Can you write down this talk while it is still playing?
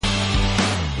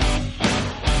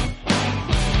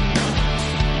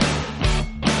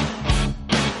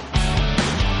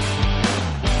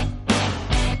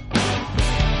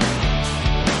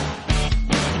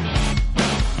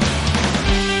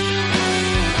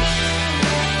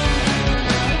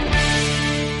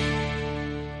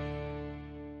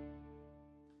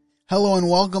Hello and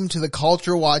welcome to the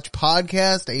Culture Watch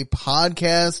podcast, a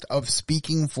podcast of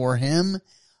speaking for him.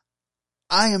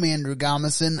 I am Andrew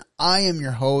Gomison. I am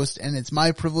your host, and it's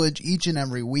my privilege each and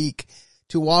every week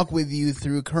to walk with you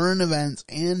through current events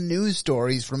and news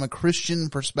stories from a Christian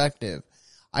perspective.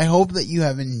 I hope that you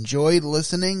have enjoyed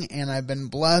listening, and I've been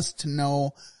blessed to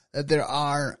know that there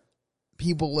are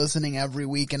people listening every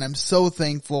week, and I'm so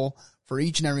thankful for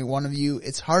each and every one of you.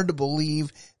 It's hard to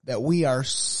believe that we are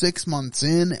 6 months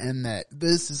in and that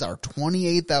this is our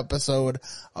 28th episode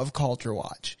of Culture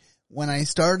Watch. When I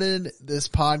started this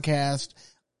podcast,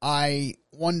 I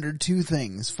wondered two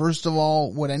things. First of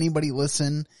all, would anybody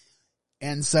listen?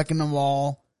 And second of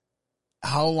all,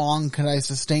 how long could I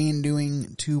sustain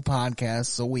doing 2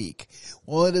 podcasts a week?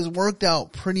 Well, it has worked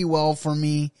out pretty well for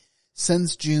me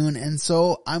since June, and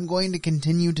so I'm going to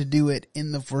continue to do it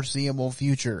in the foreseeable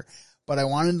future. But I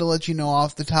wanted to let you know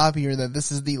off the top here that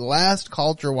this is the last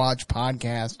Culture Watch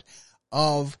podcast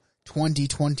of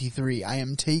 2023. I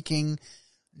am taking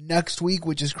next week,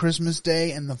 which is Christmas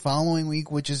Day, and the following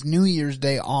week, which is New Year's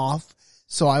Day, off.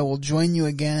 So I will join you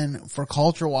again for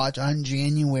Culture Watch on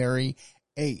January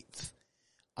 8th.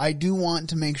 I do want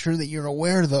to make sure that you're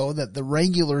aware, though, that the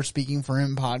regular Speaking for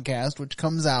Him podcast, which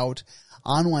comes out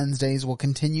on Wednesdays, will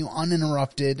continue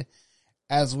uninterrupted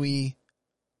as we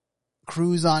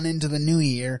cruise on into the new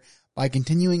year by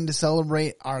continuing to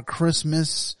celebrate our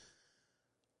Christmas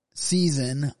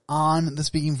season on the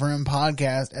Speaking for Him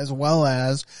podcast, as well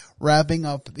as wrapping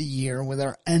up the year with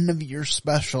our end of year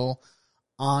special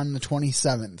on the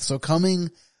 27th. So coming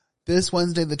this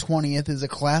Wednesday, the 20th, is a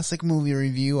classic movie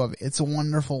review of It's a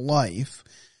Wonderful Life,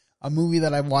 a movie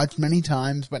that I've watched many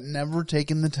times but never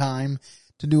taken the time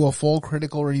to do a full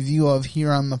critical review of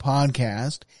here on the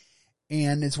podcast.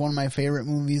 And it's one of my favorite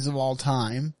movies of all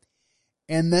time.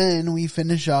 And then we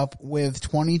finish up with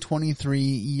 2023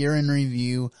 Year in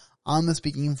Review on the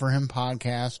Speaking for Him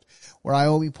podcast, where I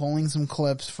will be pulling some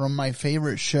clips from my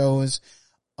favorite shows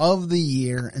of the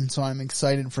year, and so I'm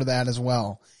excited for that as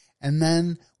well. And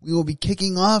then we will be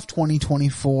kicking off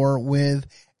 2024 with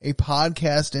a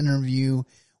podcast interview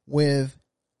with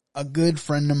a good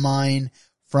friend of mine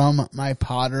from my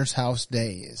Potter's House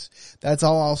days. That's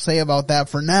all I'll say about that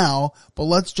for now, but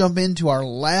let's jump into our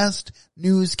last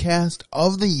newscast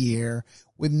of the year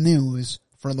with news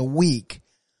for the week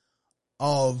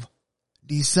of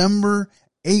December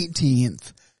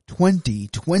 18th,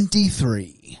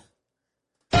 2023.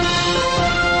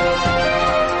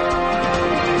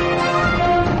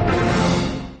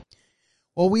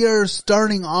 Well, we are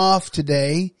starting off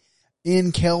today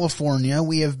in California.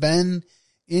 We have been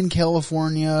in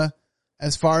California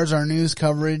as far as our news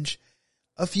coverage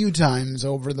a few times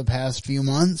over the past few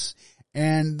months,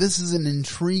 and this is an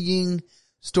intriguing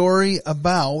story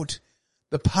about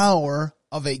the power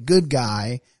of a good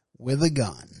guy with a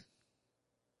gun.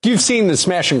 You've seen the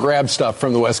smash and grab stuff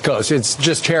from the West Coast. It's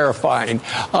just terrifying.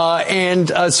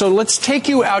 So let's take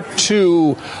you out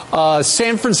to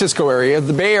San Francisco area,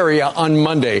 the Bay Area, on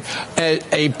Monday,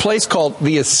 at a place called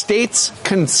the Estates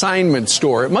Consignment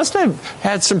Store. It must have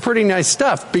had some pretty nice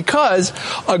stuff because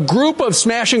a group of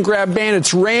smash and grab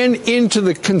bandits ran into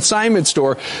the consignment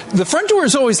store. The front door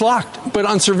is always locked, but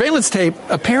on surveillance tape,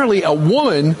 apparently a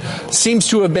woman seems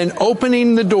to have been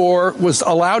opening the door, was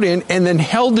allowed in, and then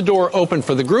held the door open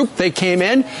for the group. They came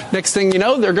in. Next thing you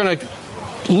know, they're going to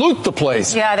loot the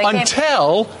place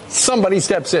until somebody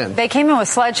steps in. They came in with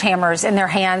sledgehammers in their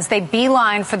hands. They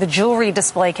beelined for the jewelry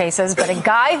display cases, but a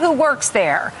guy who works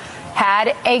there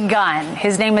had a gun.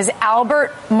 His name is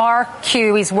Albert Marque.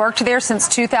 He's worked there since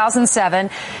 2007.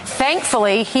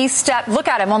 Thankfully, he stepped. Look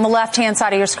at him on the left-hand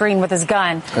side of your screen with his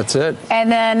gun. That's it.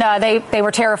 And then they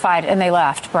were terrified and they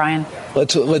left. Brian,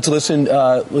 let's listen.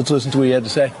 Let's listen to what he had to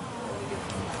say.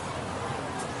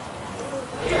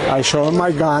 I showed him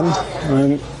my gun,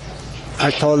 and I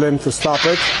told him to stop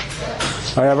it.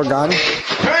 I have a gun.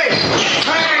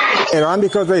 They ran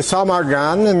because they saw my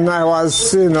gun, and I was,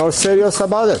 serious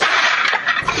about it.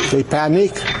 They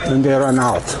panicked, and they ran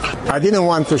out. I didn't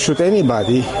want to shoot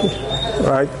anybody,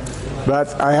 right?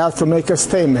 But I have to make a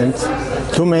statement.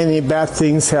 Too many bad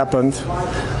things happened.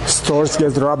 Stores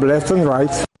get robbed left and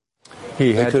right.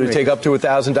 He could have taken up to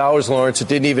 $1,000, Lawrence. It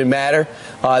didn't even matter.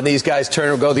 These guys turn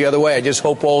and go the other way. I just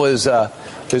hope all his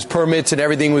permits and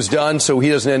everything was done so he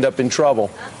doesn't end up in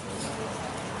trouble.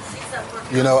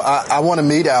 You know, I want to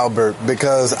meet Albert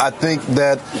because I think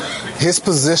that his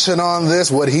position on this,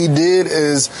 what he did,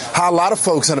 is how a lot of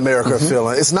folks in America are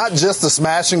feeling. It's not just the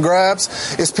smash and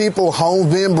grabs. It's people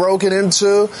homes being broken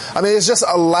into. I mean, it's just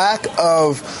a lack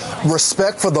of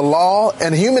respect for the law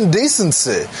and human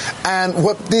decency. And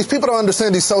what these people don't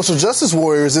understand, these social justice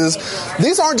warriors, is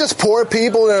these aren't just poor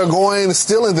people that are going and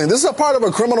stealing things. This is a part of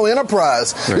a criminal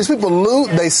enterprise. Right. These people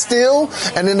loot, they steal,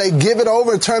 and then they give it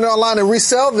over and turn it online and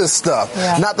resell this stuff.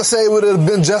 Yeah. Not to say it would have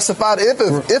been justified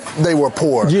if they were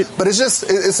poor, but it's just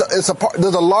there's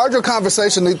a larger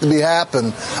conversation that needs to be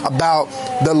happen about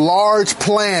the large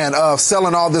plan of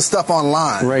selling all this stuff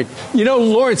online. Right. You know,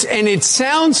 Lawrence, and it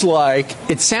sounds like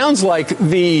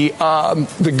the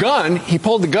gun, he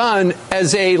pulled the gun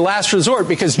as a last resort,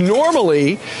 because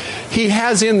normally he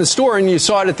has in the store, and you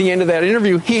saw it at the end of that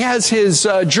interview, he has his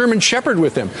German Shepherd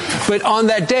with him. But on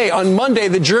that day, on Monday,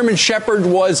 the German Shepherd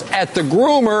was at the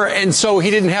groomer, and so he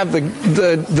didn't have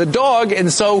the dog,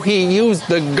 and so he used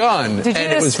the gun,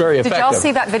 it was very effective. Did y'all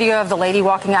see that video of the lady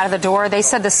walking out of the door? They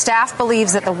said the staff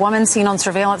believes that the woman seen on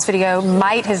surveillance video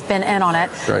might have been in on it.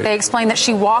 Right. They explained that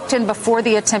she walked in before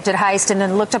the attempted heist and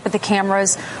then looked up at the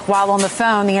cameras while on the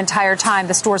phone the entire time.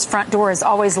 The store's front door is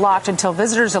always locked until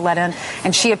visitors are let in,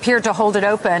 and she appeared to hold it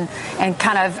open and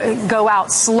kind of go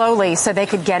out slowly so they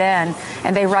could get in,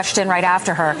 and they rushed in right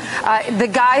after her. The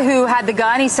guy who had the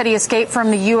gun, he said he escaped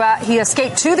from the U.S. He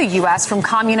escaped to the U.S. from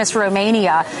communist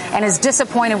Romania and is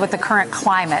disappointed with the current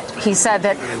climate. He said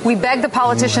that we beg the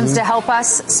politicians to help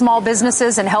us, small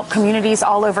businesses, and help communities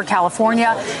all over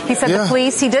California. He said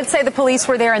he did say the police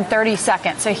were there in 30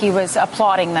 seconds, so he was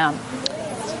applauding them.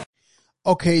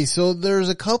 Okay, so there's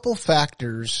a couple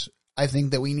factors I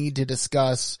think that we need to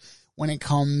discuss when it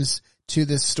comes to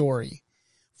this story.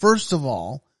 First of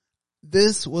all,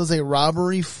 this was a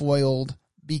robbery foiled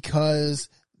because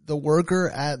the worker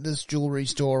at this jewelry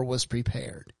store was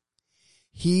prepared.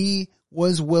 He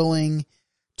was willing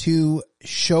to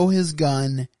show his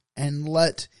gun and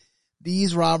let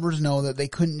these robbers know that they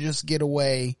couldn't just get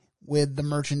away with the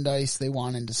merchandise they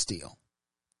wanted to steal.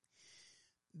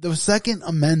 The Second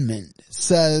Amendment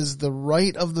says the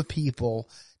right of the people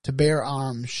to bear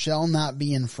arms shall not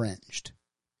be infringed.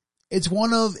 It's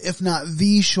one of, if not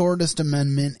the shortest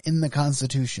amendment in the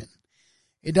Constitution.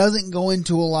 It doesn't go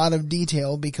into a lot of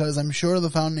detail because I'm sure the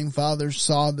Founding Fathers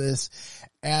saw this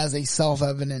as a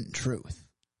self-evident truth.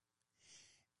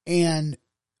 And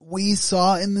we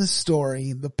saw in this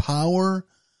story the power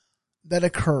that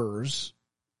occurs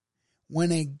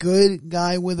when a good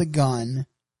guy with a gun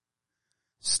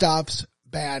stops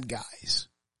bad guys.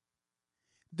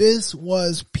 This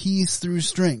was peace through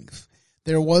strength.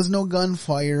 There was no gun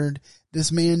fired.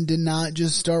 This man did not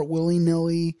just start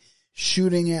willy-nilly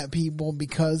shooting at people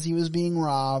because he was being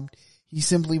robbed. He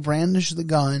simply brandished the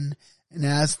gun and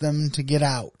asked them to get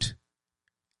out.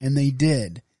 And they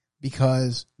did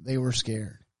because they were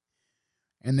scared.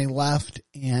 And they left,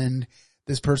 and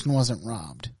this person wasn't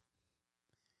robbed.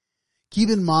 Keep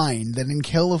in mind that in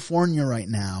California right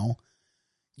now,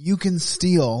 you can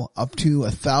steal up to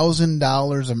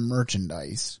 $1,000 of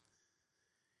merchandise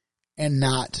and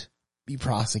not be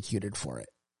prosecuted for it.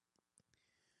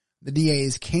 The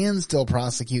DAs can still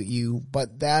prosecute you,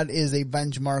 but that is a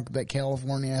benchmark that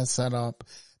California has set up,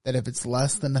 that if it's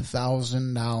less than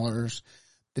 $1,000,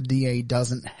 the DA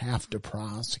doesn't have to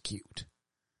prosecute.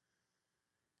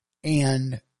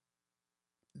 And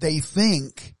they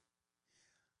think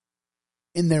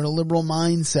in their liberal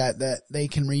mindset that they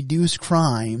can reduce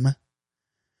crime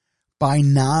by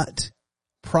not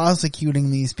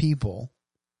prosecuting these people.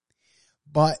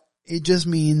 But it just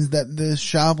means that this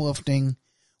shoplifting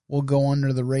will go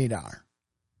under the radar.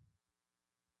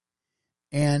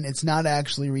 And it's not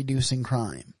actually reducing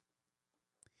crime.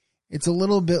 It's a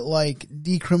little bit like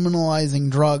decriminalizing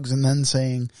drugs and then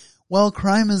saying, well,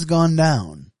 crime has gone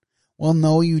down. Well,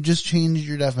 no, you just changed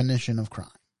your definition of crime.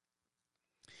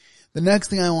 The next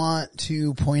thing I want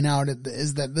to point out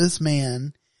is that this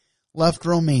man left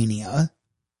Romania.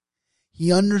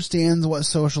 He understands what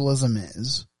socialism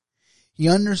is. He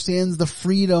understands the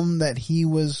freedom that he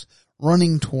was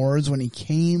running towards when he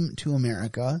came to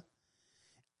America.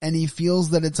 And he feels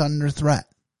that it's under threat.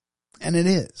 And it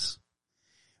is.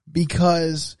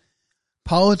 Because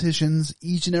politicians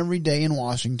each and every day in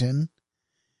Washington,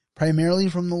 primarily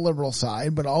from the liberal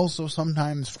side, but also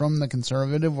sometimes from the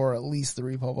conservative or at least the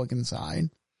Republican side,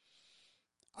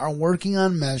 are working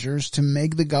on measures to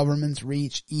make the government's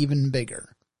reach even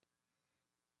bigger.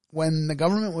 When the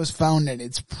government was founded,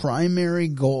 its primary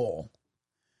goal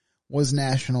was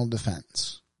national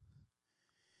defense.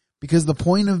 Because the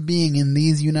point of being in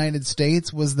these United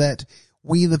States was that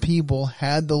we the people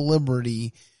had the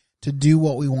liberty to do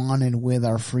what we wanted with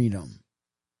our freedom.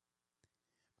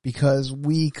 Because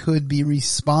we could be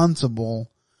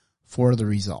responsible for the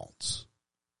results.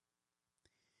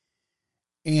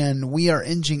 And we are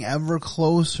inching ever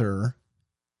closer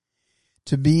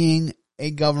to being a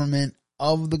government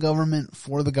of the government,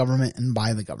 for the government, and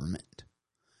by the government.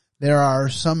 There are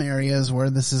some areas where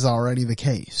this is already the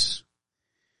case.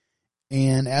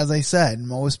 And as I said,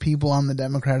 most people on the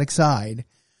Democratic side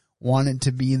want it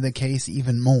to be the case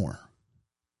even more.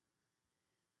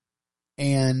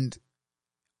 And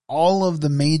all of the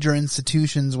major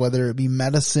institutions, whether it be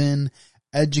medicine,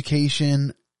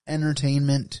 education,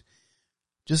 entertainment,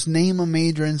 just name a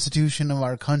major institution of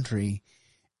our country,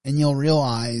 and you'll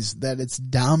realize that it's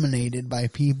dominated by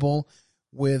people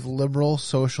with liberal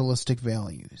socialistic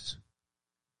values.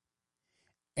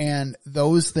 And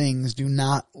those things do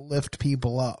not lift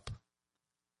people up.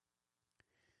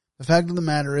 The fact of the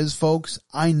matter is, folks,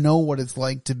 I know what it's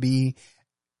like to be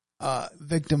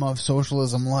victim of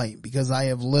socialism light, because I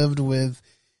have lived with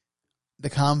the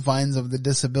confines of the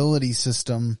disability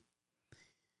system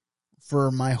for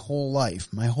my whole life.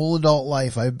 My whole adult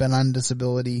life I've been on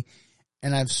disability,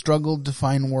 and I've struggled to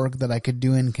find work that I could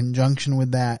do in conjunction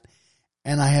with that,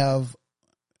 and I have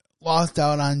lost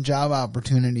out on job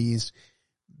opportunities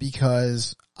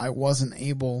because I wasn't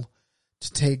able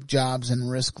to take jobs and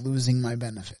risk losing my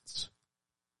benefits.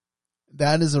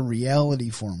 That is a reality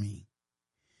for me.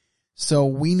 So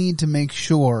we need to make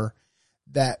sure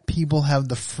that people have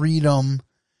the freedom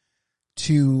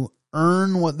to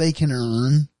earn what they can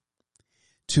earn,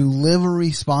 to live a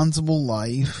responsible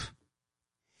life,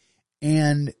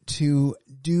 and to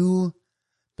do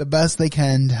the best they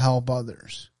can to help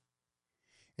others.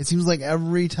 It seems like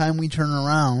every time we turn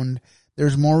around,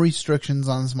 there's more restrictions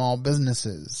on small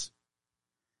businesses.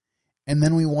 And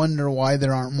then we wonder why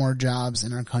there aren't more jobs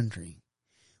in our country.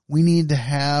 We need to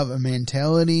have a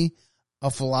mentality, a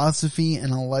philosophy,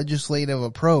 and a legislative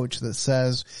approach that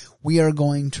says we are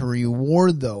going to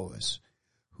reward those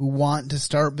who want to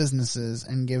start businesses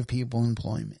and give people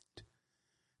employment.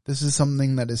 This is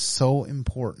something that is so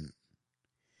important.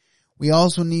 We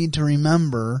also need to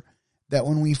remember that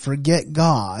when we forget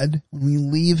God, when we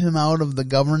leave him out of the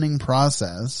governing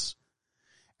process,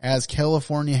 as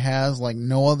California has like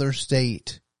no other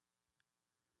state,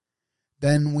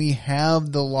 then we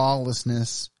have the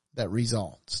lawlessness that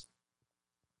results.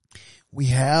 We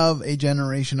have a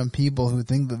generation of people who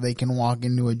think that they can walk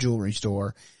into a jewelry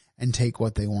store and take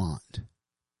what they want.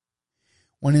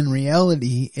 When in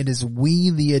reality, it is we,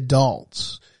 the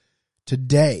adults,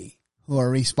 today, who are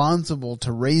responsible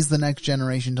to raise the next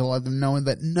generation to let them know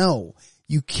that no,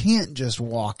 you can't just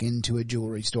walk into a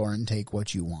jewelry store and take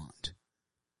what you want.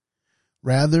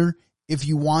 Rather, if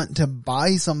you want to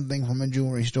buy something from a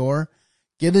jewelry store,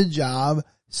 get a job,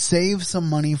 save some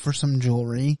money for some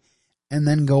jewelry, and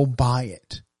then go buy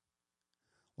it.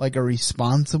 Like a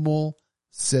responsible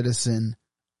citizen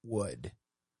would.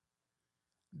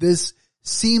 This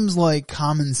seems like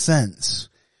common sense,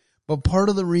 but part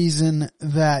of the reason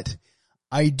that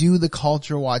I do the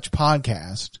Culture Watch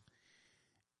podcast,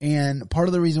 and part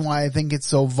of the reason why I think it's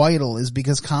so vital, is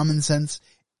because common sense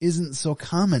isn't so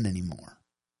common anymore.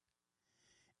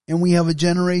 And we have a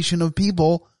generation of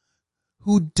people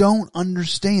who don't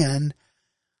understand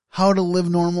how to live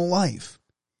normal life.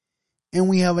 And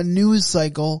we have a news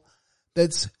cycle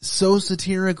that's so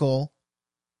satirical,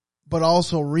 but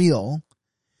also real,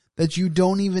 that you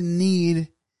don't even need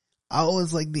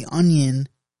outlets like The Onion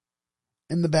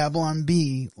and the Babylon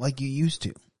Bee like you used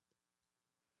to.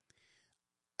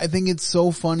 I think it's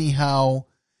so funny how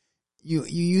you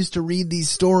used to read these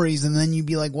stories and then you'd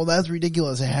be like, well, that's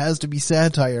ridiculous. It has to be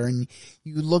satire. And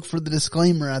you would look for the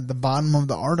disclaimer at the bottom of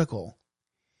the article.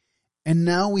 And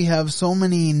now we have so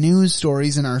many news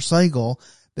stories in our cycle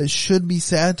that should be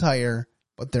satire,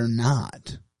 but they're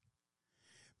not.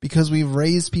 Because we've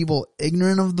raised people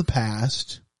ignorant of the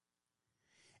past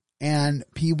and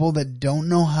people that don't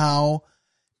know how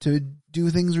to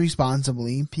do things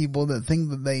responsibly, people that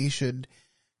think that they should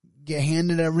get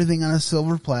handed everything on a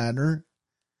silver platter,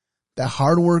 that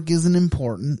hard work isn't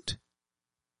important.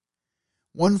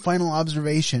 One final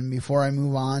observation before I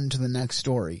move on to the next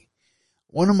story.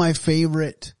 One of my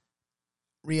favorite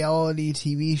reality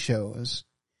TV shows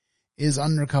is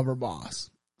Undercover Boss.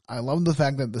 I love the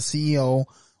fact that the CEO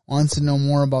wants to know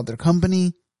more about their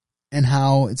company and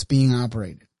how it's being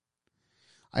operated.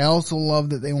 I also love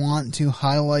that they want to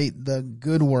highlight the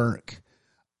good work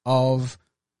of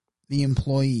the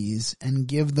employees and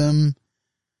give them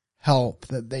help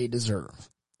that they deserve.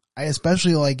 I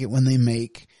especially like it when they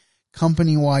make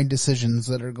company-wide decisions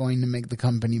that are going to make the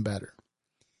company better.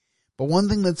 But one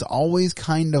thing that's always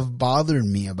kind of bothered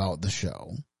me about the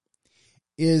show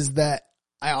is that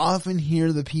I often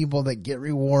hear the people that get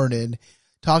rewarded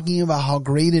talking about how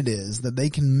great it is that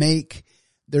they can make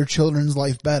their children's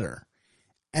life better.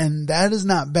 And that is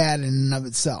not bad in and of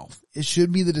itself. It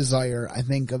should be the desire, I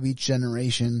think, of each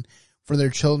generation for their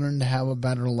children to have a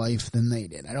better life than they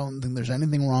did. I don't think there's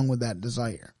anything wrong with that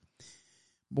desire.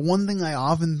 But one thing I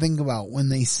often think about when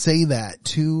they say that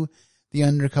to the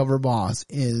undercover boss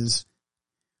is,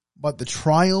 but the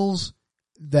trials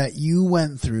that you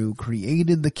went through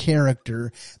created the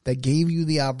character that gave you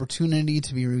the opportunity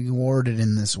to be rewarded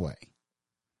in this way.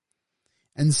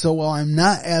 And so while I'm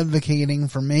not advocating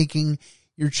for making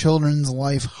your children's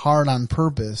life hard on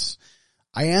purpose,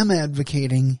 I am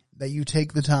advocating that you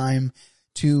take the time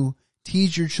to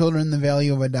teach your children the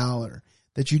value of $1,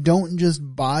 that you don't just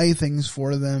buy things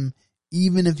for them,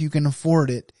 even if you can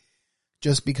afford it,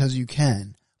 just because you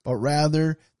can, but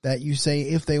rather that you say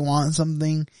if they want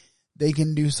something, they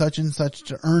can do such and such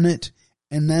to earn it,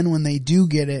 and then when they do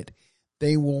get it,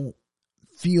 they will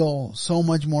feel so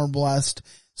much more blessed,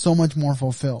 so much more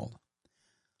fulfilled.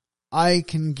 I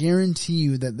can guarantee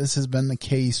you that this has been the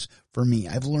case for me.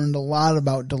 I've learned a lot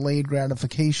about delayed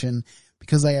gratification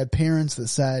because I had parents that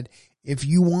said, if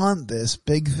you want this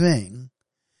big thing,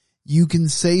 you can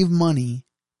save money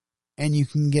and you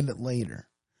can get it later.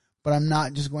 But I'm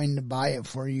not just going to buy it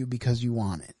for you because you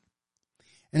want it.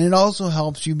 And it also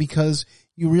helps you because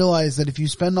you realize that if you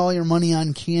spend all your money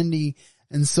on candy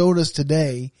and sodas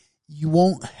today, you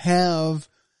won't have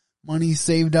money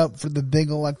saved up for the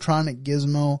big electronic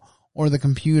gizmo or the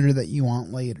computer that you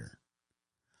want later.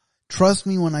 Trust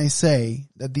me when I say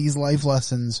that these life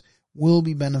lessons will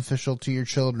be beneficial to your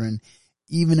children,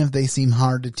 even if they seem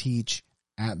hard to teach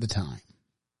at the time.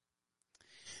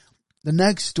 The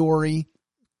next story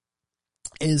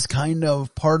is kind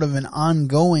of part of an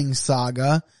ongoing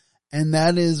saga, and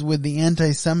that is with the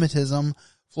anti-Semitism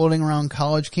floating around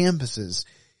college campuses.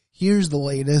 Here's the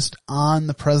latest on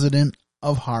the president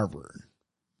of Harvard.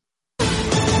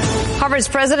 Harvard's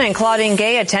President Claudine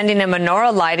Gay attending a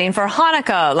menorah lighting for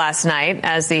Hanukkah last night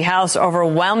as the House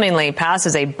overwhelmingly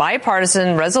passes a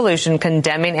bipartisan resolution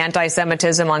condemning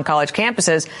anti-Semitism on college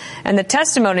campuses and the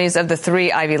testimonies of the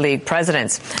 3 Ivy League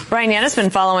presidents. Brian Yannis has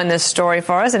been following this story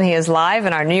for us, and he is live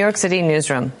in our New York City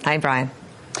newsroom. Hi, Brian.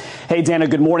 Hey, Dana,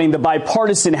 good morning. The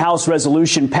bipartisan House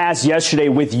resolution passed yesterday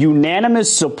with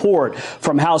unanimous support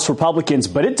from House Republicans,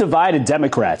 but it divided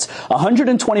Democrats.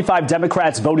 125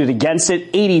 Democrats voted against it.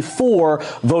 84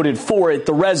 voted for it.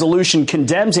 The resolution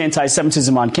condemns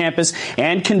anti-Semitism on campus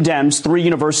and condemns 3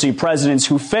 university presidents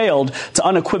who failed to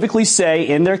unequivocally say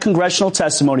in their congressional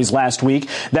testimonies last week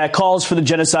that calls for the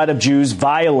genocide of Jews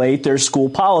violate their school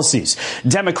policies.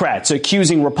 Democrats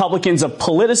accusing Republicans of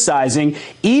politicizing,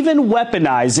 even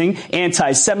weaponizing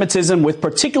anti-Semitism, with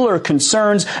particular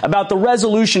concerns about the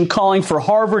resolution calling for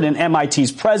Harvard and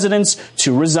MIT's presidents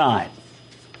to resign.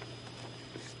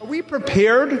 Are we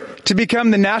prepared to become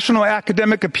the National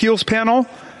Academic Appeals Panel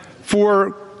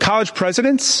for college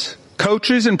presidents,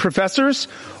 coaches, and professors?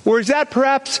 Or is that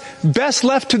perhaps best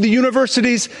left to the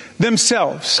universities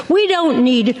themselves? We don't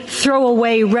need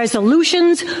throwaway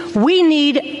resolutions. We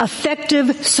need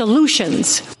effective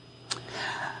solutions.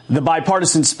 The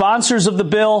bipartisan sponsors of the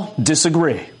bill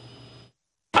disagree.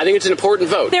 I think it's an important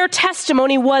vote. Their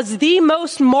testimony was the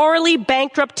most morally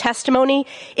bankrupt testimony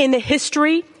in the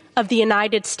history of the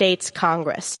United States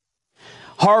Congress.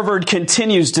 Harvard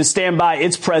continues to stand by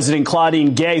its president,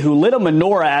 Claudine Gay, who lit a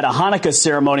menorah at a Hanukkah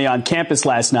ceremony on campus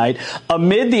last night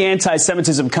amid the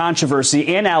anti-Semitism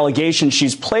controversy and allegations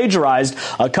she's plagiarized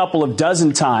a couple of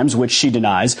dozen times, which she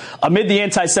denies. Amid the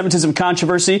anti-Semitism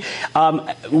controversy,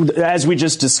 as we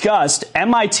just discussed,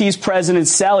 MIT's president,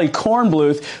 Sally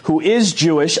Kornbluth, who is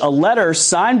Jewish, a letter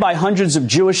signed by hundreds of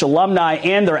Jewish alumni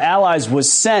and their allies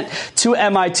was sent to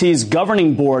MIT's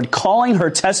governing board, calling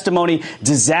her testimony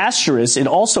disastrous.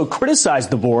 It also criticized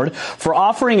the board for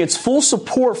offering its full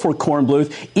support for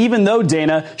Kornbluth, even though,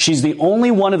 Dana, she's the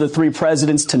only one of the 3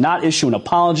 presidents to not issue an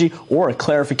apology or a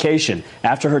clarification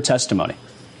after her testimony.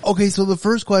 Okay, so the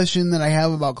first question that I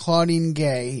have about Claudine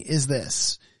Gay is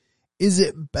this. Is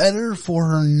it better for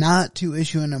her not to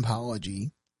issue an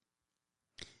apology?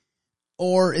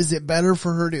 Or is it better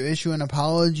for her to issue an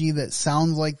apology that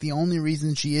sounds like the only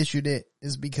reason she issued it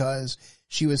is because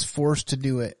she was forced to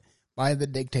do it by the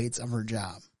dictates of her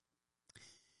job?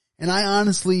 And I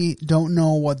honestly don't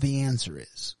know what the answer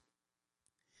is.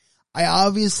 I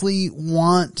obviously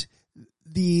want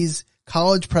these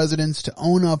college presidents to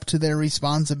own up to their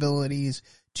responsibilities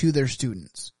to their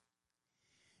students.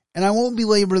 And I won't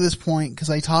belabor this point because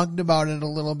I talked about it a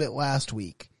little bit last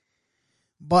week.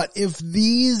 But if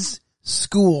these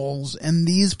schools and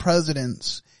these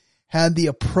presidents had the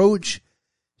approach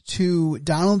to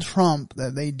Donald Trump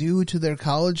that they do to their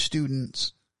college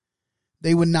students,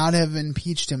 they would not have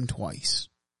impeached him twice.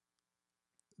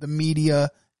 The media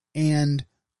and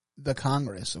the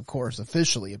Congress, of course,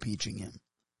 officially impeaching him.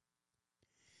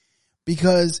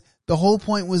 Because the whole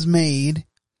point was made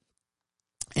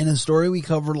in a story we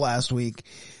covered last week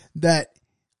that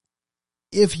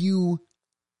if you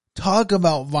talk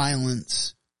about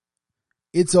violence,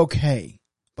 it's okay.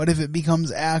 But if it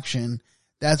becomes action,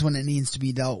 that's when it needs to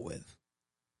be dealt with.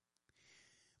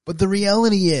 But the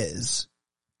reality is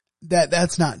that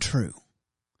that's not true.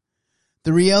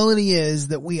 The reality is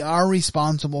that we are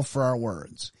responsible for our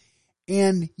words.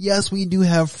 And yes, we do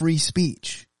have free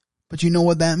speech. But you know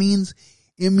what that means?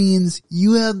 It means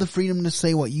you have the freedom to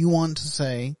say what you want to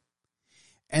say,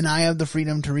 and I have the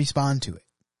freedom to respond to it.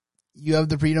 You have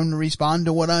the freedom to respond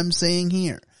to what I'm saying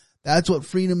here. That's what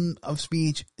freedom of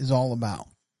speech is all about.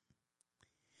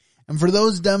 And for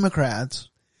those Democrats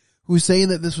who say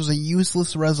that this was a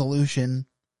useless resolution,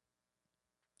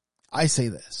 I say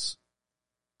this.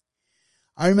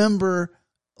 I remember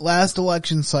last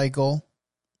election cycle,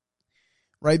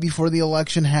 right before the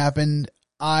election happened,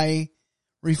 I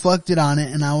reflected on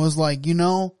it and I was like, you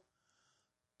know,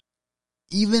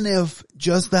 even if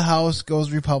just the House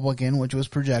goes Republican, which was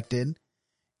projected,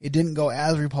 it didn't go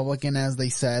as Republican as they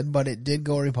said, but it did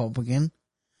go Republican.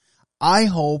 I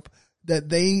hope that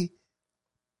they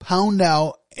pound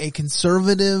out a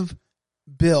conservative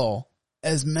bill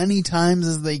as many times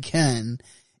as they can,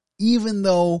 even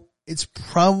though it's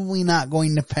probably not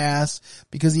going to pass,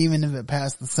 because even if it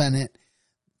passed the Senate,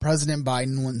 President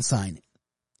Biden wouldn't sign it.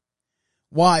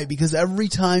 Why? Because every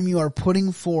time you are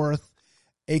putting forth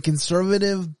a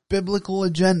conservative biblical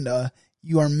agenda,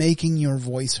 you are making your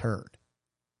voice heard.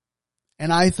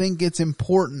 And I think it's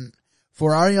important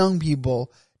for our young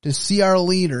people to see our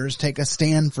leaders take a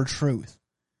stand for truth,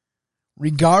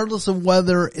 regardless of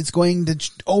whether it's going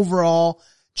to overall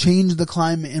change the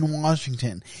climate in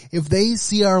Washington. If they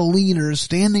see our leaders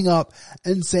standing up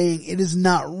and saying it is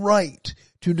not right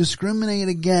to discriminate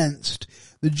against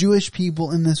the Jewish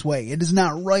people in this way, it is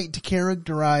not right to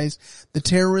characterize the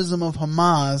terrorism of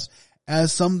Hamas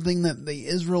as something that the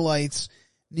Israelites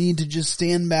need to just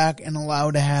stand back and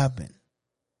allow to happen.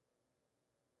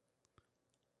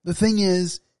 The thing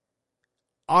is,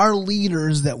 our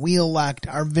leaders that we elect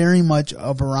are very much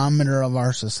a barometer of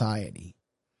our society.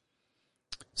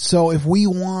 So if we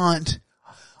want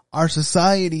our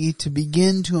society to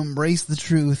begin to embrace the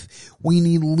truth, we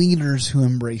need leaders who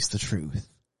embrace the truth.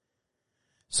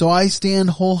 So I stand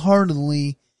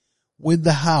wholeheartedly with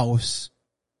the House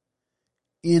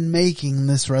in making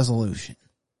this resolution.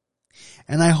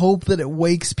 And I hope that it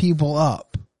wakes people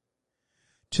up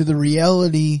to the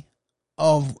reality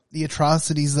of the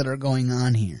atrocities that are going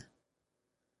on here.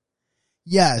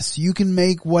 Yes, you can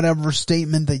make whatever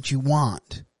statement that you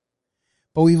want,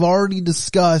 but we've already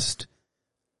discussed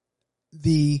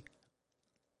the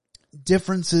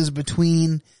differences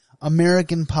between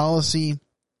American policy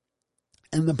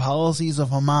and the policies of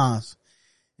Hamas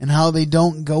and how they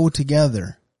don't go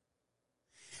together.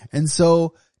 And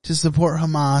so to support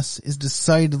Hamas is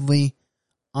decidedly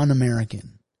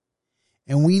un-American.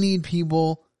 And we need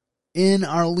people in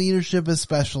our leadership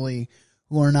especially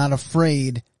who are not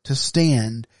afraid to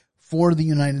stand for the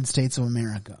United States of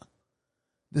America.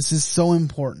 This is so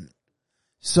important.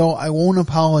 So I won't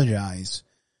apologize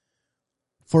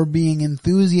for being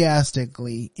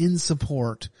enthusiastically in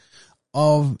support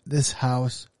of this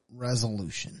House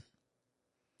resolution.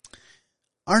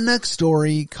 Our next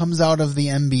story comes out of the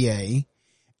NBA,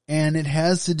 and it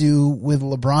has to do with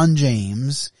LeBron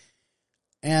James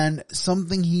and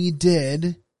something he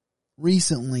did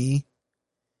recently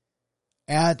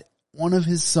at one of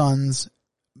his son's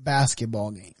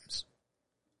basketball games.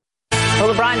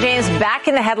 Well, LeBron James back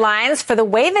in the headlines for the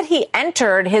way that he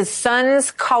entered his son's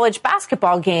college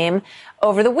basketball game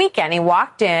over the weekend. He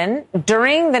walked in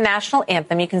during the national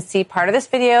anthem. You can see part of this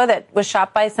video that was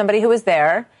shot by somebody who was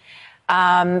there.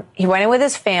 He went in with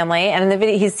his family, and in the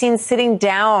video, he's seen sitting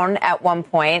down at one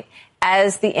point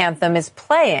as the anthem is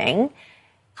playing.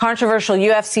 Controversial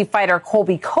UFC fighter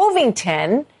Colby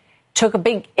Covington took a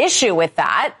big issue with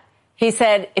that. He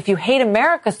said, if you hate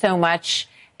America so much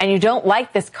and you don't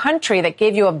like this country that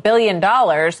gave you $1 billion,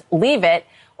 leave it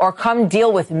or come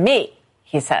deal with me,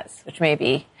 he says, which may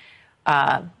be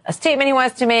a statement he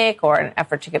wants to make or an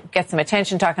effort to get some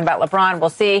attention talking about LeBron. We'll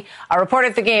see. A reporter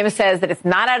at the game says that it's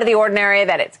not out of the ordinary,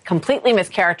 that it completely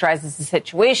mischaracterizes the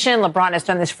situation. LeBron has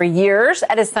done this for years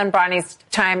at his son Bronny's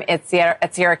time at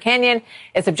Sierra Canyon.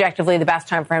 It's objectively the best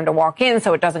time for him to walk in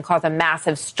so it doesn't cause a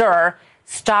massive stir.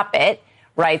 Stop it,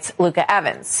 writes Luca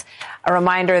Evans. A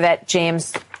reminder that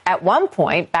James, at one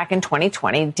point back in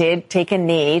 2020, did take a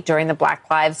knee during the Black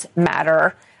Lives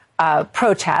Matter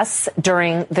protests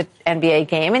during the NBA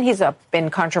game, and he's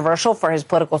been controversial for his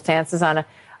political stances on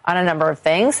a number of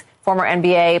things. Former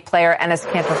NBA player Enes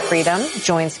Kanter Freedom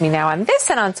joins me now on this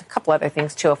and on a couple other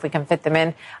things, too, if we can fit them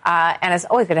in. Enes,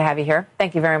 always good to have you here.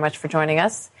 Thank you very much for joining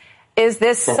us. Is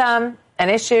this an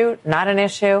issue, not an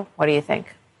issue? What do you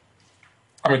think?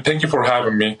 I mean, thank you for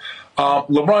having me.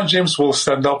 LeBron James will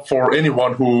stand up for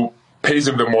anyone who pays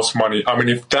him the most money. I mean,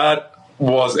 if that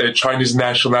was a Chinese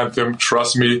national anthem,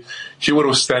 trust me, he would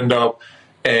have stand up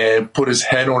and put his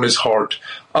hand on his heart.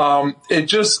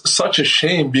 It's just such a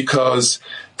shame because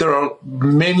there are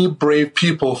many brave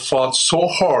people fought so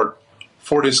hard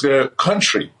for this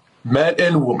country, men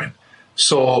and women.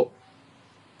 So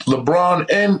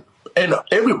LeBron and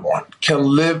everyone can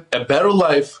live a better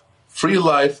life, free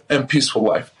life, and peaceful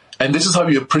life. And this is how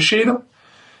you appreciate him.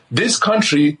 This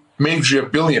country made you a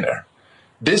billionaire.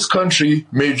 This country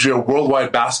made you a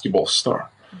worldwide basketball star.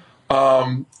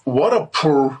 What a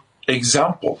poor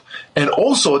example. And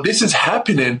also, this is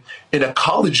happening in a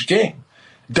college game.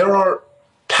 There are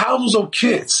thousands of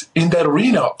kids in that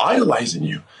arena idolizing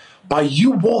you. By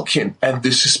you walking and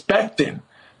disrespecting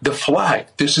the flag,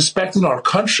 disrespecting our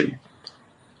country,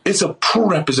 it's a poor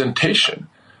representation.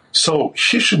 So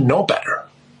he should know better.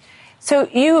 So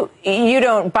you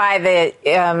don't buy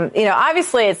the,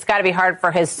 obviously it's got to be hard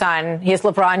for his son. He's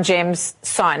LeBron James'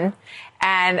 son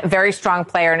and a very strong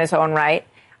player in his own right.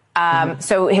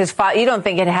 So his father, you don't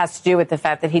think it has to do with the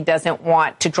fact that he doesn't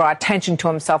want to draw attention to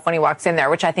himself when he walks in there,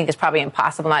 which I think is probably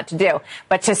impossible not to do.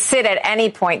 But to sit at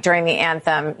any point during the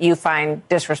anthem, you find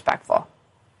disrespectful.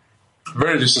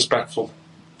 Very disrespectful.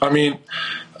 I mean,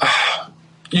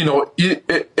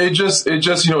 it just,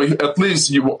 at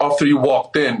least after you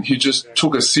walked in, he just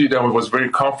took a seat and it was very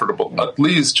comfortable. At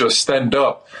least just stand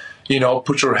up,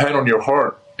 put your hand on your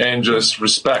heart and just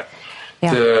respect.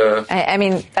 Yeah. I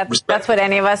mean, that's what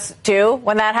any of us do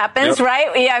when that happens, yep.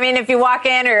 Right? I mean, if you walk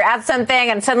in or at something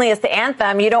and suddenly it's the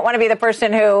anthem, you don't want to be the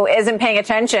person who isn't paying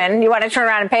attention. You want to turn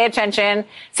around and pay attention,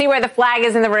 see where the flag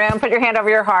is in the room, put your hand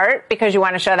over your heart because you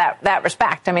want to show that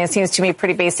respect. I mean, it seems to me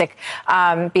pretty basic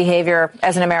behavior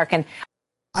as an American.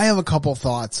 I have a couple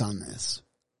thoughts on this.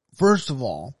 First of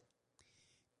all,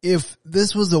 if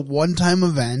this was a one-time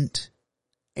event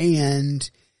and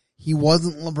he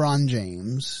wasn't LeBron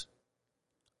James,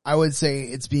 I would say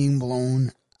it's being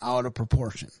blown out of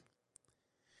proportion.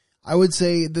 I would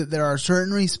say that there are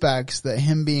certain respects that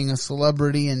him being a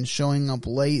celebrity and showing up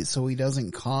late so he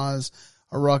doesn't cause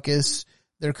a ruckus,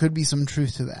 there could be some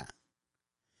truth to that.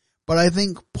 But I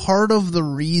think part of the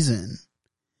reason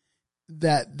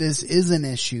that this is an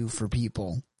issue for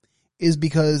people is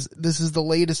because this is the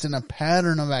latest in a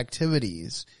pattern of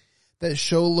activities that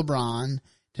show LeBron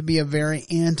to be a very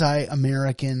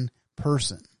anti-American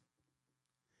person.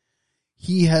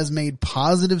 He has made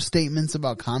positive statements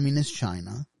about communist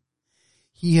China.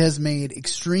 He has made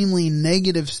extremely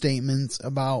negative statements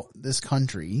about this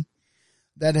country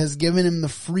that has given him the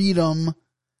freedom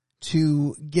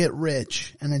to get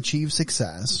rich and achieve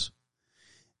success.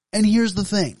 And here's the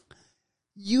thing.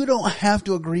 You don't have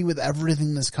to agree with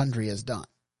everything this country has done.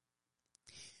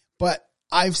 But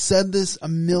I've said this a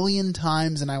million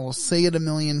times and I will say it a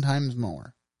million times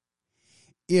more.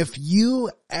 If you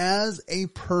as a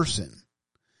person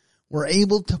were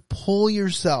able to pull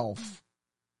yourself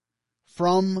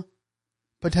from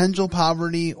potential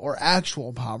poverty or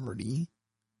actual poverty,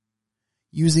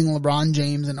 using LeBron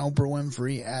James and Oprah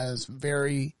Winfrey as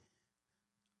very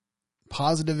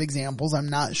positive examples. I'm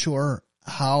not sure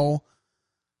how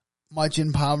much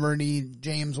in poverty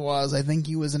James was. I think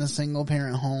he was in a single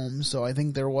parent home, so I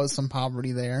think there was some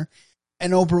poverty there.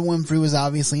 And Oprah Winfrey was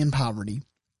obviously in poverty.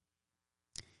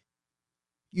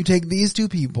 You take these two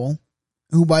people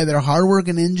who by their hard work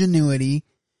and ingenuity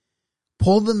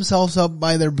pulled themselves up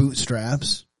by their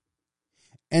bootstraps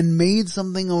and made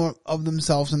something of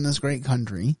themselves in this great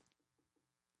country.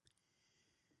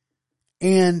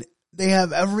 And they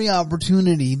have every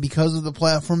opportunity, because of the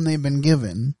platform they've been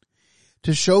given,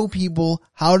 to show people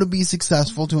how to be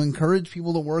successful, to encourage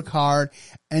people to work hard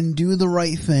and do the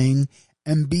right thing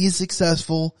and be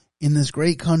successful in this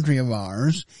great country of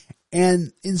ours.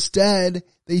 And instead,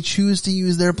 they choose to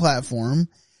use their platform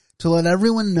to let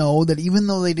everyone know that even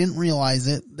though they didn't realize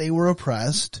it, they were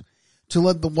oppressed, to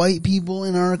let the white people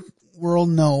in our world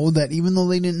know that even though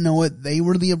they didn't know it, they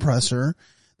were the oppressor,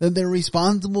 that they're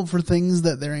responsible for things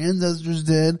that their ancestors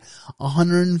did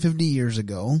 150 years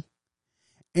ago.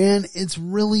 And it's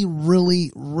really,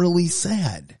 really, really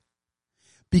sad.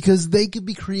 Because they could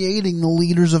be creating the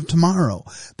leaders of tomorrow.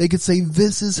 They could say,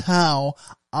 this is how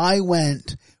I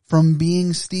went from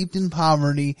being steeped in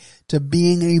poverty to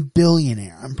being a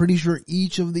billionaire. I'm pretty sure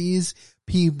each of these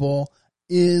people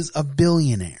is a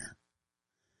billionaire.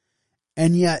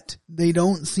 And yet, they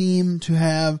don't seem to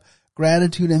have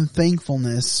gratitude and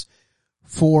thankfulness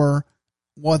for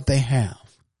what they have.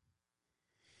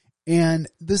 And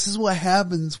this is what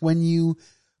happens when you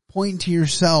point to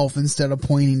yourself instead of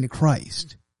pointing to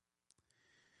Christ.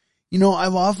 You know,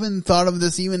 I've often thought of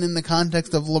this even in the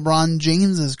context of LeBron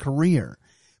James's career.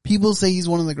 People say he's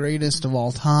one of the greatest of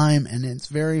all time, and it's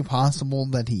very possible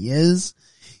that he is.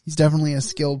 He's definitely a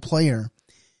skilled player.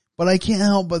 But I can't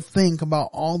help but think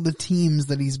about all the teams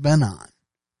that he's been on.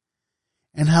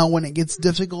 And how when it gets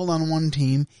difficult on one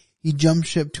team, he jumps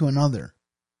ship to another.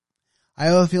 I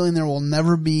have a feeling there will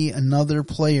never be another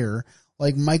player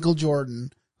like Michael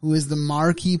Jordan, who is the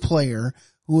marquee player,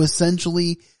 who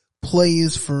essentially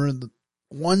plays for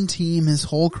one team his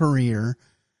whole career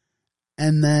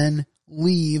and then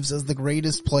leaves as the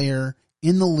greatest player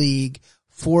in the league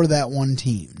for that one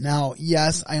team. Now,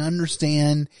 yes, I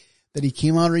understand that he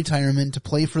came out of retirement to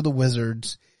play for the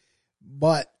Wizards,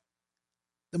 but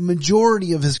the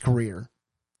majority of his career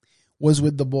was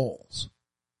with the Bulls.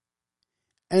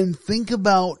 And think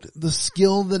about the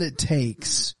skill that it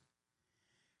takes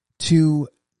to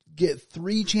get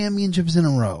 3 championships in a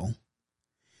row,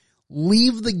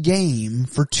 leave the game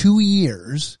for 2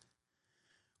 years,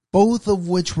 both of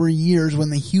which were years when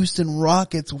the Houston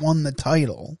Rockets won the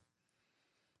title,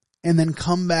 and then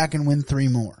come back and win 3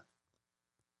 more.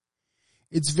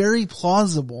 It's very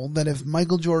plausible that if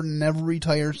Michael Jordan never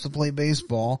retires to play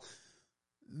baseball,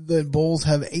 the Bulls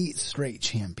have 8 straight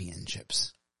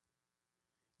championships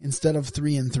instead of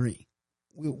 3 and 3.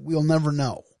 We'll never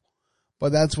know,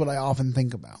 but that's what I often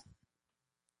think about.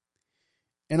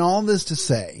 And all this to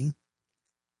say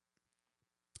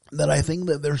that I think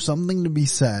that there's something to be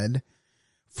said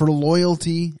for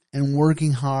loyalty and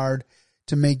working hard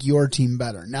to make your team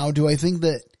better. Now, do I think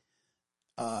that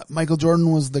Michael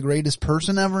Jordan was the greatest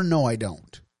person ever? No, I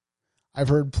don't. I've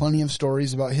heard plenty of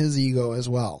stories about his ego as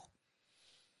well.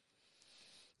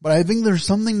 But I think there's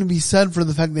something to be said for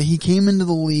the fact that he came into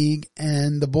the league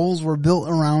and the Bulls were built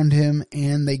around him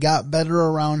and they got better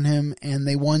around him and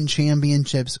they won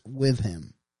championships with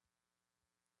him.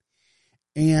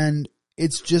 And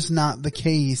it's just not the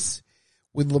case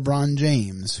with LeBron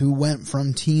James, who went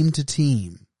from team to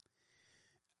team.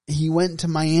 He went to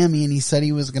Miami and he said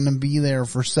he was going to be there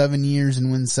for 7 years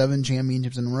and win 7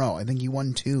 championships in a row. I think he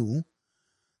won 2.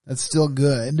 That's still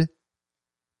good.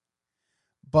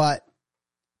 But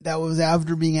that was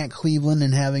after being at Cleveland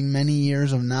and having many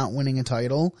years of not winning a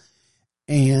title.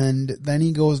 And then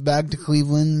he goes back to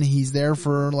Cleveland. He's there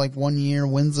for like 1 year,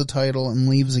 wins the title, and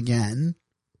leaves again.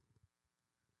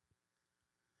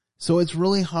 So it's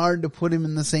really hard to put him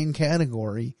in the same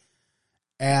category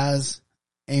as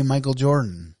a Michael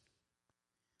Jordan.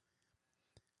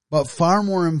 But far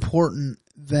more important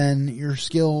than your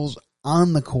skills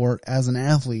on the court as an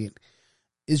athlete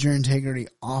is your integrity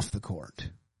off the court.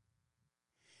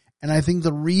 And I think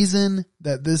the reason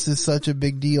that this is such a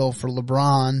big deal for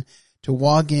LeBron to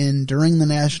walk in during the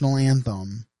national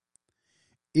anthem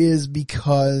is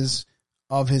because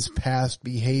of his past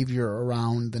behavior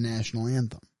around the national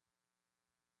anthem.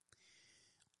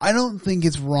 I don't think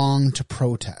it's wrong to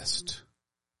protest,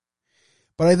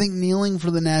 but I think kneeling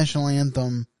for the national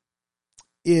anthem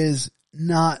is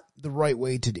not the right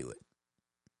way to do it.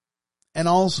 And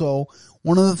also,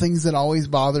 one of the things that always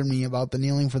bothered me about the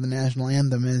kneeling for the national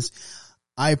anthem is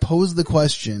I posed the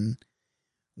question,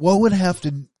 what would have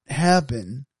to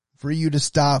happen for you to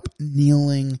stop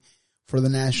kneeling for the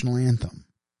national anthem?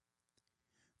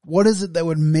 What is it that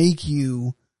would make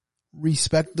you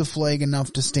respect the flag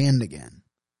enough to stand again?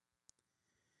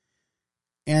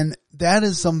 And that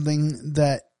is something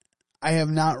that I have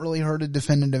not really heard a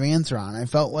definitive answer on. I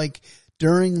felt like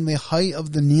during the height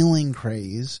of the kneeling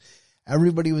craze,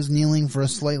 everybody was kneeling for a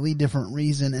slightly different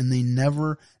reason, and they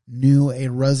never knew a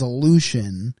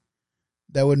resolution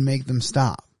that would make them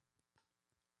stop.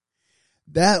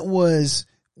 That was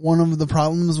one of the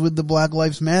problems with the Black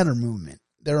Lives Matter movement.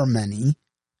 There are many.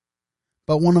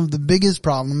 But one of the biggest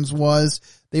problems was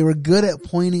they were good at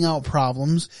pointing out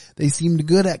problems. They seemed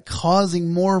good at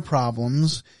causing more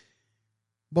problems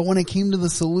But when it came to the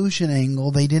solution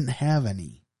angle, they didn't have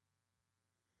any.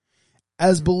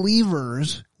 As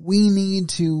believers, we need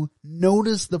to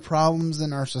notice the problems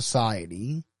in our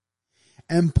society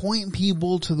and point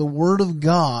people to the Word of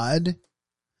God,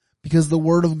 because the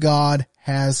Word of God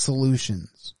has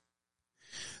solutions.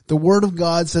 The Word of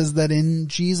God says that in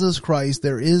Jesus Christ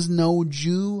there is no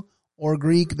Jew or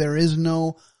Greek, there is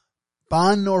no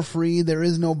bond nor free, there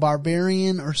is no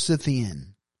barbarian or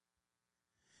Scythian.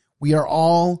 We are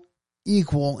all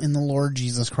equal in the Lord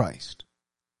Jesus Christ.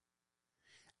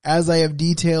 As I have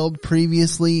detailed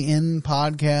previously in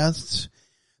podcasts,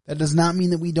 that does not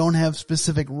mean that we don't have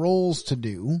specific roles to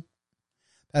do.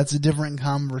 That's a different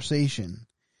conversation.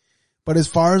 But as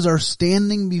far as our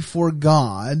standing before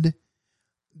God,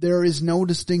 there is no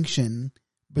distinction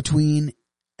between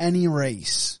any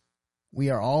race.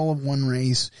 We are all of one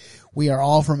race. We are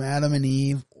all from Adam and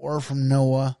Eve, or from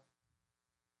Noah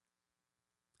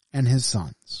and his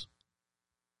sons.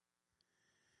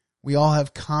 We all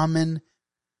have common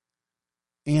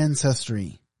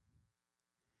ancestry.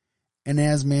 And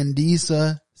as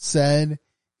Mandisa said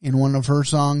in one of her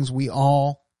songs, we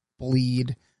all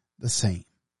bleed the same.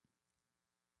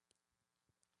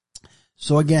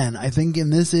 So again, I think in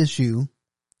this issue,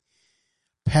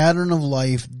 pattern of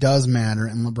life does matter,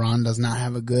 and LeBron does not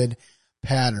have a good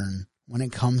pattern when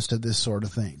it comes to this sort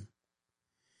of thing.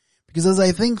 Because as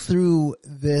I think through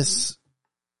this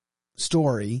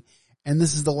story, and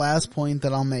this is the last point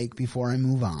that I'll make before I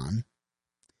move on,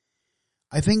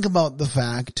 I think about the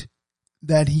fact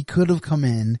that he could have come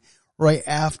in right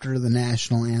after the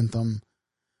national anthem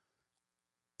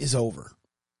is over.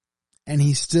 And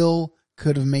he still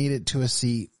could have made it to a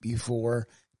seat before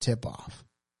tip-off.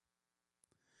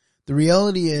 The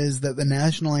reality is that the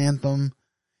national anthem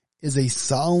is a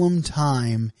solemn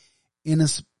time in a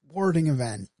sporting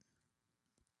event,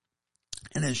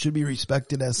 and it should be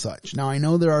respected as such. Now, I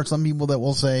know there are some people that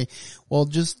will say, well,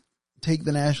 just take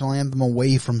the national anthem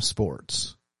away from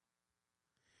sports,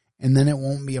 and then it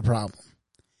won't be a problem.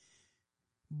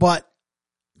 But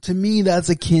to me, that's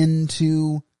akin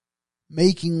to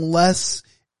making less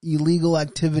illegal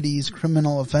activities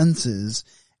criminal offenses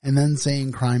and then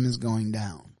saying crime is going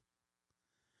down.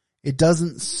 It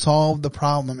doesn't solve the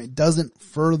problem. It doesn't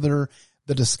further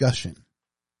the discussion.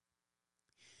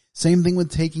 Same thing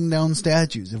with taking down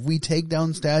statues. If we take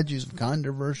down statues of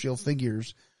controversial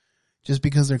figures just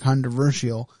because they're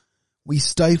controversial, we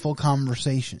stifle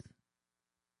conversation.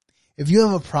 If you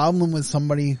have a problem with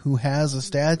somebody who has a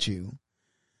statue,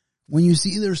 when you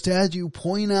see their statue,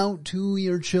 point out to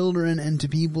your children and to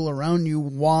people around you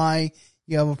why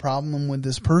you have a problem with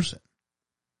this person.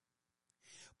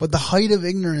 But the height of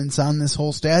ignorance on this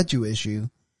whole statue issue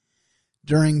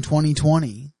during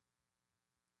 2020,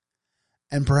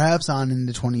 and perhaps on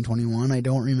into 2021, I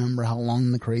don't remember how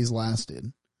long the craze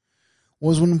lasted,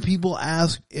 was when people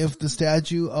asked if the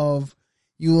statue of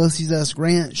Ulysses S.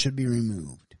 Grant should be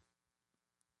removed.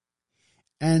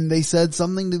 And they said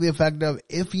something to the effect of,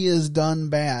 if he has done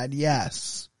bad,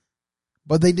 yes.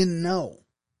 But they didn't know.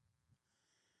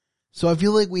 So I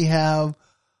feel like we have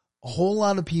a whole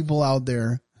lot of people out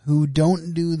there who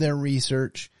don't do their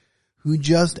research, who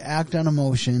just act on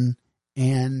emotion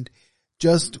and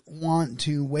just want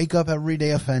to wake up every day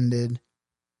offended.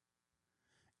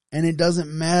 And it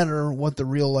doesn't matter what the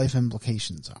real life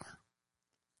implications are.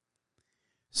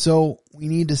 So we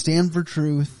need to stand for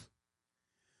truth.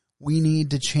 We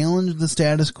need to challenge the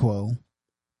status quo.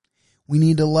 We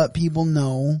need to let people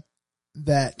know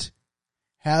that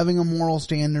having a moral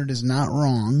standard is not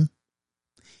wrong.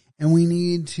 And we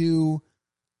need to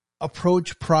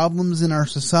approach problems in our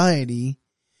society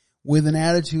with an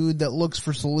attitude that looks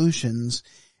for solutions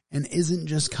and isn't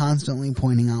just constantly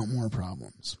pointing out more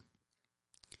problems.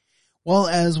 Well,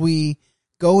 as we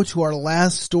go to our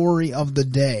last story of the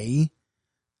day,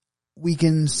 we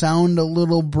can sound a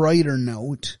little brighter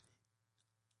note.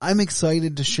 I'm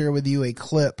excited to share with you a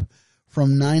clip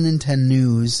from 9 and 10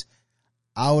 News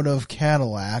out of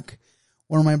Cadillac,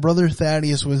 where my brother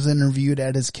Thaddeus was interviewed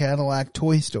at his Cadillac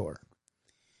toy store.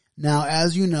 Now,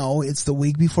 as you know, it's the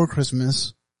week before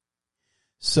Christmas,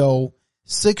 so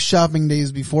 6 shopping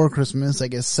days before Christmas, I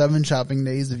guess 7 shopping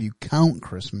days if you count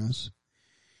Christmas,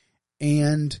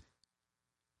 and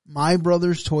my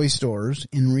brother's toy stores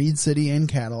in Reed City and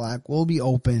Cadillac will be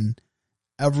open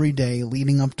every day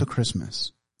leading up to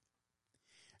Christmas.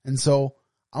 And so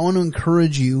I want to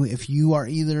encourage you, if you are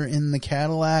either in the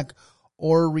Cadillac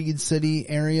or Reed City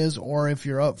areas, or if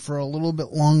you're up for a little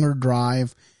bit longer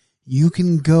drive, you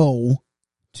can go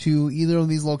to either of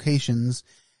these locations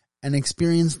and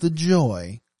experience the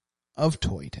joy of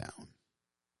Toy Town.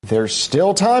 There's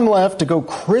still time left to go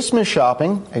Christmas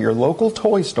shopping at your local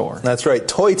toy store. That's right.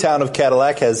 Toy Town of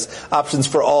Cadillac has options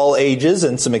for all ages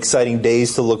and some exciting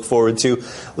days to look forward to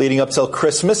leading up till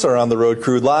Christmas. Our On the Road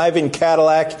crew live in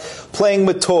Cadillac playing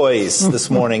with toys this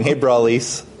morning. Hey,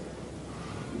 Brawlise.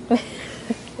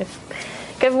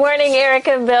 Good morning,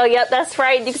 Erica and Bill. Yep, that's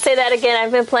right. You can say that again.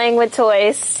 I've been playing with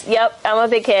toys. Yep, I'm a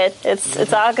big kid.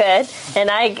 It's all good. And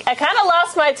I kind of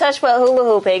lost my touch about hula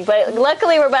hooping, but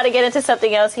luckily we're about to get into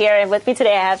something else here. And with me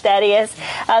today, I have Thaddeus,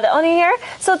 the owner here.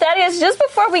 So Thaddeus, just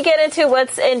before we get into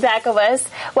what's in back of us,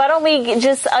 why don't we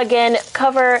just, again,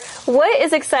 cover what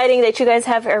is exciting that you guys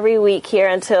have every week here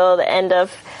until the end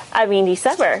of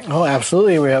December. Oh,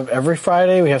 absolutely. We have every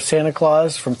Friday, we have Santa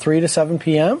Claus from 3 to 7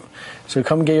 p.m. So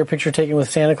come get your picture taken with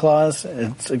Santa Claus.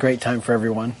 It's a great time for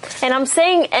everyone. And I'm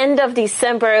saying end of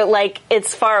December like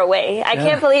it's far away. I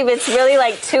can't believe it's really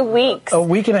like 2 weeks. A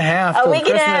week and a half. A week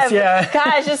Christmas, and a half. Yeah.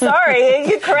 Gosh, sorry.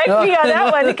 You correct me on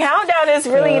that one. The countdown is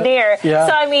really near. Yeah.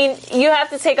 So, you have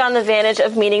to take on the advantage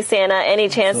of meeting Santa any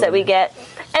chance that we get.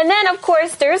 And then, of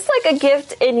course, there's like a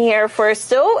gift in here for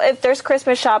still if there's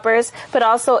Christmas shoppers, but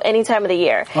also any time of the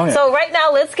year. Oh, yeah. So right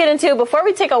now, let's get into, before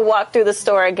we take a walk through the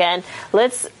store again,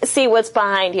 let's see what's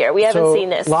behind here. We haven't seen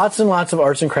this. Lots and lots of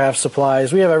arts and crafts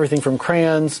supplies. We have everything from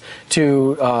crayons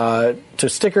to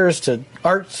stickers to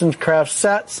arts and crafts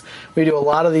sets. We do a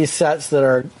lot of these sets that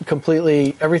are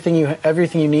completely, everything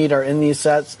you need are in these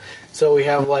sets. So we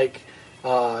have like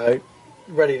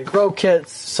ready to grow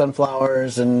kits,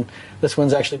 sunflowers, and this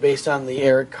one's actually based on the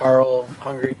Eric Carle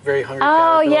Very Hungry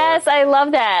Oh, Caterpillar. yes, I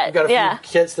love that. We've got a few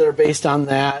kits that are based on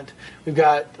that. We've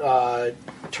got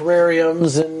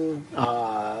terrariums, and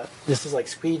this is like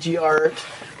squeegee art.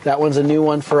 That one's a new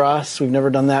one for us. We've never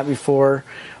done that before.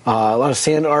 A lot of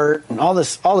sand art and all this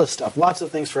stuff. Lots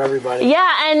of things for everybody.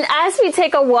 Yeah, and as we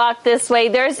take a walk this way,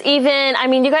 there's even,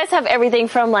 you guys have everything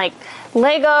from like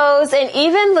Legos and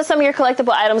even with some of your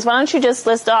collectible items. Why don't you just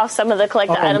list off some of the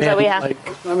collectible items that we have?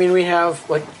 We have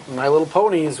like My Little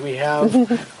Ponies. We have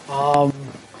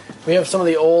we have some of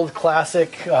the old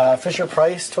classic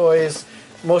Fisher-Price toys.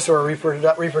 Most of our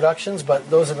reproductions, but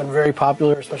those have been very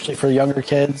popular, especially for younger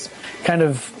kids. Kind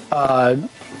of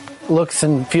looks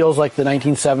and feels like the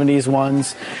 1970s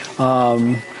ones.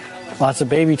 Lots of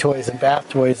baby toys and bath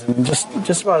toys and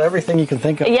just about everything you can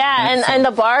think of. Yeah, and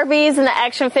the Barbies and the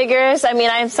action figures.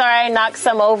 I'm sorry I knocked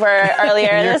some over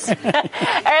earlier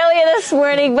this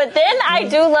morning. But then I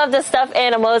do love the stuffed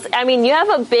animals. You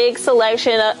have a big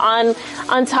selection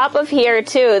on top of here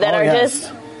too that are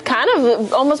just kind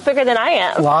of almost bigger than I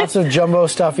am. Lots of jumbo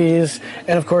stuffies,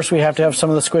 and of course we have to have some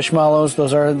of the Squishmallows.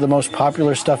 Those are the most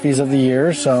popular stuffies of the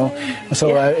year. So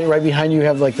right behind you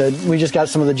have we just got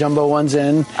some of the jumbo ones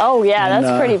in. Oh yeah,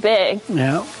 that's pretty big.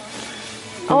 Yeah.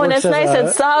 Oh, and it's nice and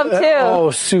soft too.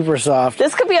 Oh, super soft.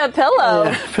 This could be a pillow.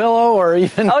 Yeah, pillow or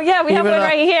even. Oh yeah, we have one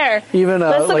right here.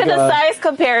 Let's look at the size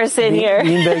comparison here.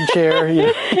 Beanbag chair.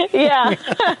 Yeah.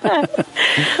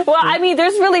 Well,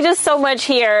 there's really just so much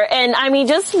here, and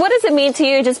just what does it mean to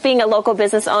you, just being a local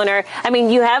business owner?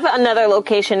 You have another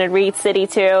location in Reed City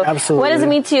too. Absolutely. What does it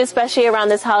mean to you, especially around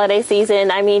this holiday season?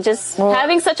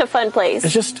 Having such a fun place.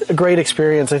 It's just a great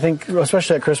experience. I think,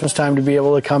 especially at Christmas time, to be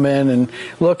able to come in and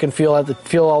look and feel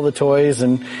all the toys,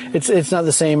 and it's not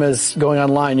the same as going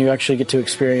online. You actually get to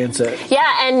experience it.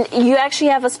 Yeah, and you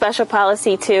actually have a special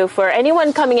policy too for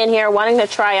anyone coming in here wanting to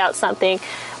try out something.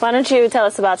 Why don't you tell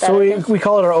us about that? So we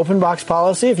call it our open box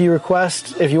policy. If you want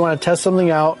to test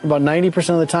something out, about 90%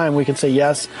 of the time we can say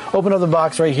yes, open up the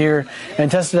box right here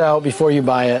and test it out before you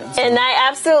buy it. And I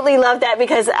absolutely love that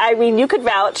because you could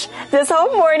vouch. This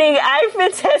whole morning I've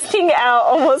been testing out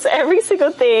almost every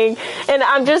single thing, and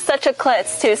I'm just such a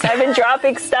klutz too. So I've been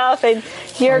dropping stuff, and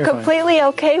you're completely fine.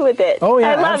 Okay with it. Oh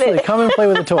yeah, I love absolutely. it. Come and play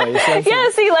with the toys.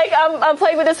 Yeah, see, I'm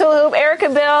playing with this hula hoop. Eric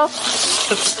and Bill.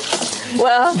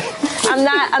 Well, I'm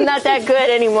not that good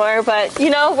anymore, but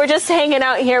we're just hanging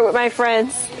out here with my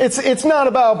friends. It's not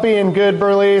about being good,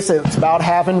 Burlise. It's about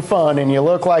having fun, and you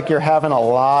look like you're having a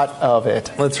lot of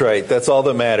it. That's right. That's all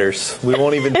that matters. We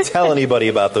won't even tell anybody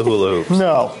about the hula hoops.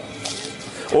 No.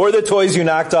 Or the toys you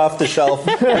knocked off the shelf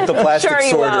with the plastic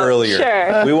sword earlier.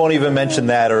 Sure. We won't even mention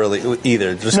that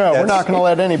either. We're not going to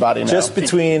let anybody know. Just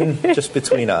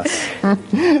between us.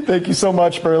 Thank you so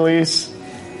much, Burlise.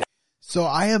 So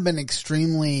I have been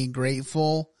extremely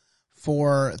grateful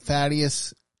for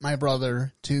Thaddeus, my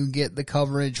brother, to get the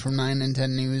coverage from 9 and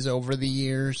 10 News over the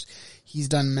years. He's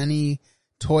done many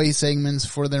toy segments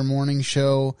for their morning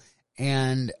show,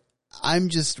 and I'm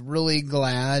just really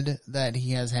glad that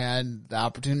he has had the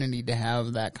opportunity to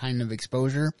have that kind of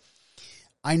exposure.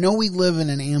 I know we live in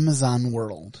an Amazon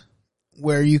world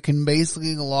where you can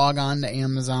basically log on to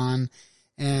Amazon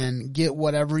and get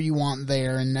whatever you want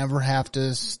there and never have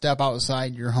to step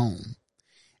outside your home.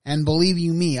 And believe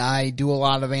you me, I do a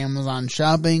lot of Amazon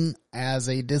shopping. As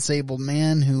a disabled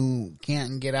man who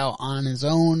can't get out on his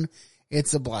own,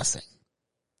 it's a blessing.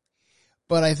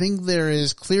 But I think there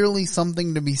is clearly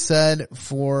something to be said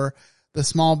for the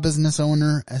small business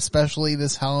owner, especially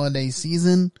this holiday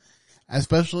season,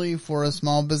 especially for a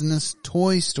small business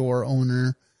toy store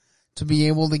owner to be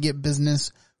able to get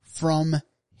business from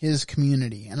his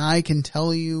community. And I can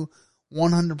tell you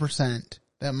 100%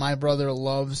 that my brother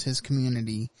loves his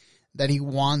community, that he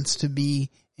wants to be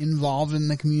involved in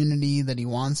the community, that he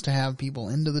wants to have people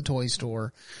into the toy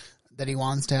store, that he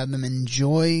wants to have them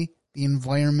enjoy the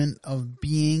environment of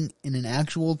being in an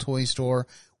actual toy store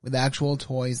with actual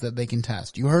toys that they can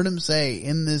test. You heard him say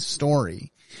in this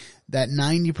story that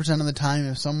 90% of the time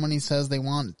if somebody says they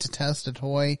want to test a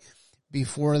toy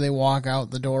before they walk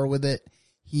out the door with it,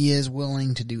 he is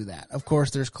willing to do that. Of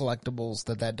course, there's collectibles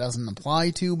that doesn't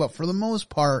apply to, but for the most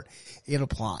part, it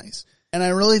applies. And I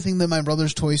really think that my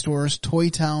brother's toy stores, Toy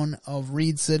Town of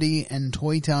Reed City and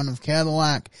Toy Town of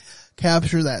Cadillac,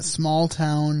 capture that small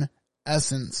town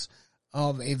essence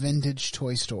of a vintage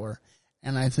toy store.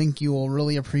 And I think you will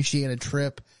really appreciate a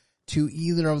trip to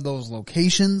either of those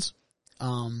locations.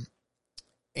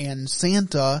 And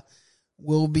Santa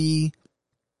will be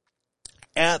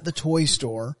at the toy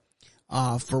store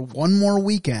for one more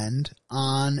weekend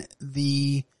on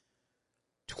the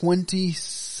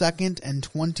 22nd and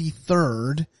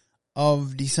 23rd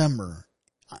of December.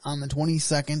 On the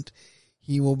 22nd,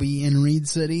 he will be in Reed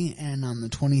City, and on the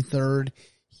 23rd,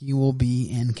 he will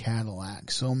be in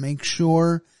Cadillac. So make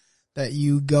sure that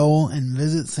you go and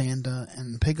visit Santa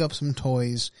and pick up some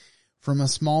toys from a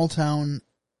small town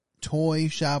toy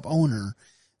shop owner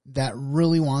that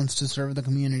really wants to serve the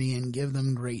community and give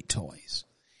them great toys.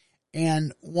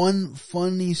 And one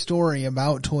funny story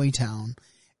about Toy Town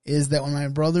is that when my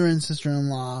brother and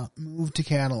sister-in-law moved to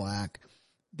Cadillac,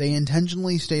 they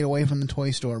intentionally stayed away from the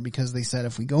toy store because they said,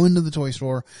 if we go into the toy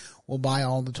store, we'll buy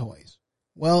all the toys.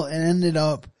 Well, it ended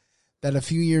up that a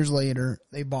few years later,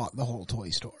 they bought the whole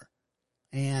toy store.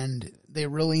 And they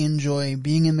really enjoy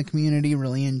being in the community,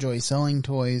 really enjoy selling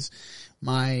toys.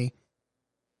 My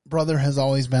brother has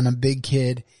always been a big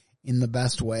kid in the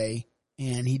best way,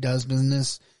 and he does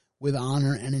business with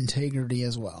honor and integrity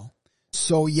as well.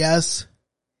 So yes,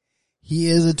 he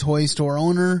is a toy store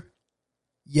owner.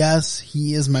 Yes,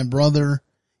 he is my brother.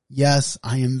 Yes,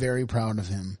 I am very proud of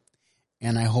him.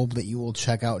 And I hope that you will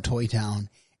check out Toy Town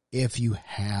if you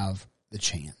have the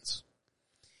chance.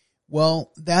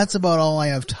 Well, that's about all I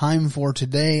have time for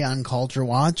today on Culture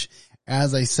Watch.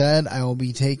 As I said, I will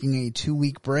be taking a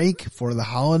 2-week break for the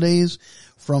holidays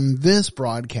from this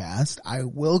broadcast. I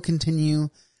will continue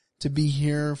to be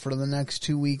here for the next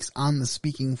 2 weeks on the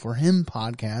Speaking for Him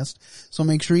podcast. So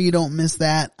make sure you don't miss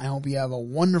that. I hope you have a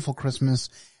wonderful Christmas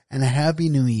and a happy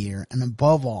New Year. And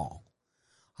above all,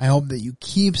 I hope that you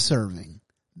keep serving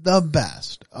the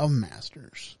best of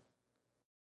masters.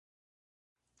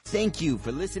 Thank you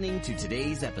for listening to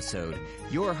today's episode.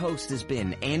 Your host has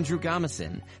been Andrew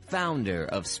Gomison, founder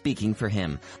of Speaking for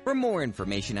Him. For more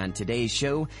information on today's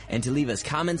show and to leave us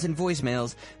comments and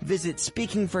voicemails, visit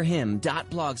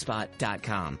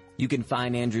speakingforhim.blogspot.com. You can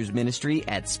find Andrew's ministry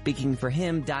at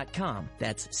speakingforhim.com.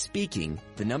 That's speaking,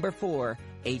 4,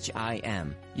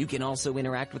 HIM. You can also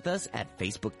interact with us at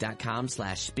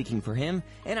facebook.com/speakingforhim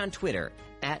and on Twitter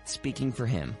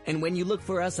 @speakingforhim. And when you look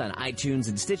for us on iTunes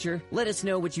and Stitcher, let us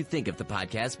know what you think of the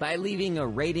podcast by leaving a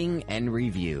rating and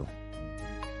review.